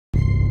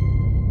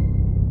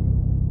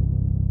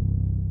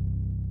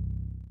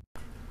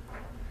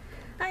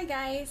Hi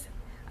guys,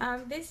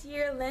 this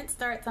year Lent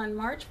starts on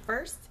March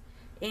 1st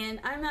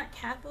and I'm not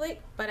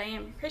Catholic but I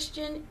am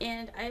Christian,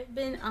 and I've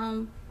been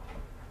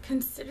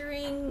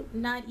considering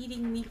not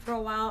eating meat for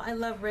a while. I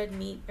love red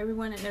meat.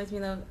 Everyone that knows me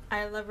knows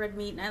I love red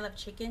meat and I love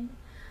chicken,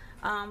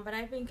 but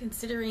I've been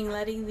considering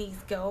letting these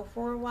go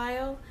for a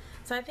while.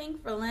 So I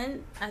think for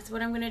Lent, that's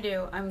what I'm going to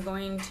do. I'm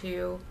going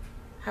to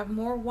have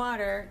more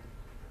water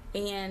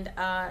and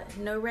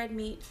no red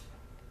meat.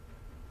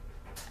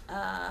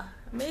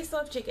 May still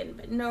have chicken,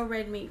 but no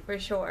red meat for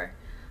sure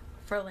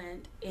for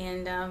Lent.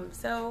 And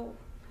so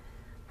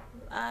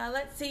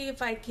let's see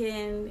if I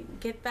can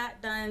get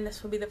that done.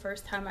 This will be the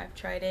first time I've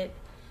tried it,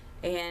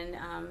 and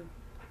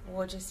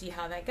we'll just see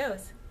how that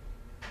goes.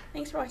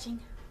 Thanks for watching.